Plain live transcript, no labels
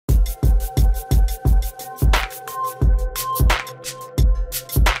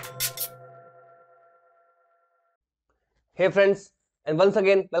Hey friends, and once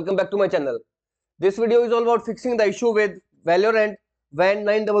again welcome back to my channel. This video is all about fixing the issue with Valorant WAN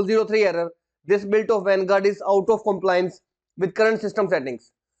 9003 error. This build of Vanguard is out of compliance with current system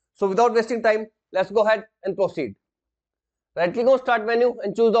settings. So without wasting time, let's go ahead and proceed. Right click on start menu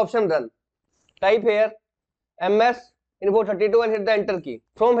and choose the option run. Type here MS Info32 and hit the enter key.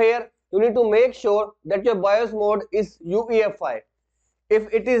 From here, you need to make sure that your BIOS mode is UEFI.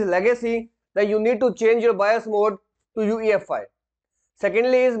 If it is legacy, then you need to change your BIOS mode to UEFI.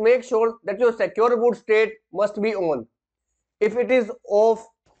 Secondly is make sure that your secure boot state must be on. If it is off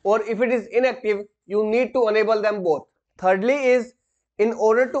or if it is inactive, you need to enable them both. Thirdly is in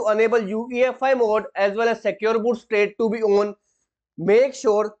order to enable UEFI mode as well as secure boot state to be on, make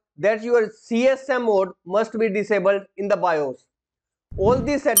sure that your CSM mode must be disabled in the BIOS. All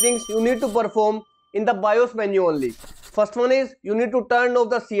these settings you need to perform in the BIOS menu only. First one is you need to turn off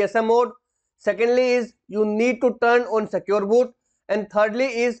the CSM mode. Secondly is you need to turn on secure boot, and thirdly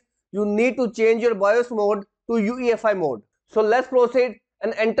is you need to change your BIOS mode to UEFI mode. So let's proceed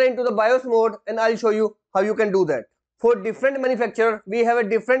and enter into the BIOS mode, and I'll show you how you can do that. For different manufacturer, we have a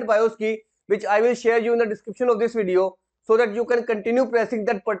different BIOS key which I will share you in the description of this video so that you can continue pressing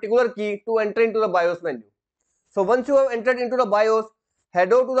that particular key to enter into the BIOS menu. So once you have entered into the BIOS,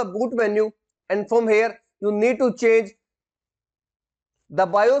 head over to the boot menu, and from here you need to change the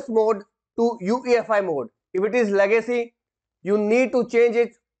BIOS mode to UEFI mode. If it is legacy, you need to change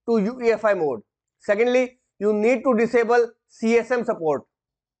it to UEFI mode. Secondly, you need to disable CSM support.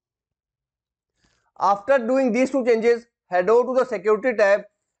 After doing these two changes, head over to the security tab,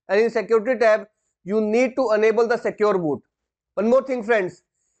 and in security tab, you need to enable the secure boot. One more thing friends,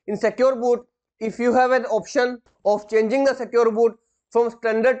 in secure boot, if you have an option of changing the secure boot from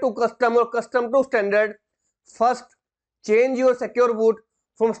standard to custom or custom to standard, first change your secure boot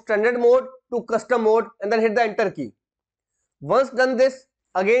from standard mode to custom mode and then hit the enter key. Once done this,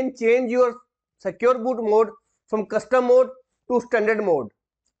 again change your secure boot mode from custom mode to standard mode.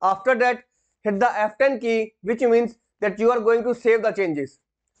 After that, hit the F10 key, which means that you are going to save the changes.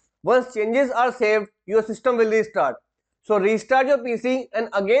 Once changes are saved, your system will restart. So restart your PC and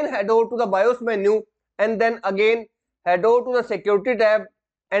again head over to the BIOS menu, and then again head over to the security tab,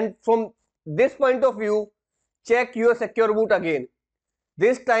 and from this point of view, check your secure boot again.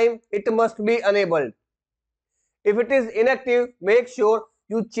 This time it must be enabled. If it is inactive, make sure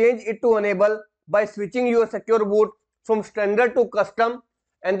you change it to enable by switching your secure boot from standard to custom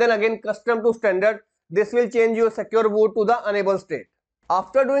and then again custom to standard. This will change your secure boot to the enable state.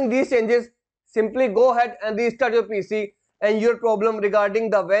 After doing these changes, simply go ahead and restart your PC, and your problem regarding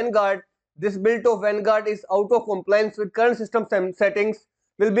the Vanguard, this build of Vanguard is out of compliance with current system settings,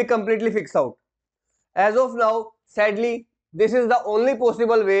 will be completely fixed out. As of now, sadly, this is the only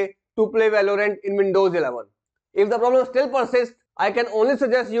possible way to play Valorant in Windows 11. If the problem still persists, I can only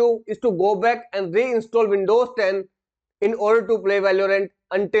suggest you is to go back and reinstall Windows 10 in order to play Valorant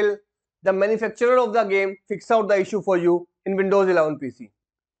until the manufacturer of the game fix out the issue for you in Windows 11 PC.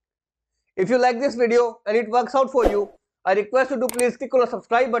 If you like this video and it works out for you, I request you to please click on the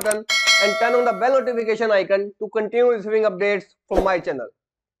subscribe button and turn on the bell notification icon to continue receiving updates from my channel.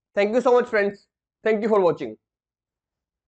 Thank you so much friends. Thank you for watching.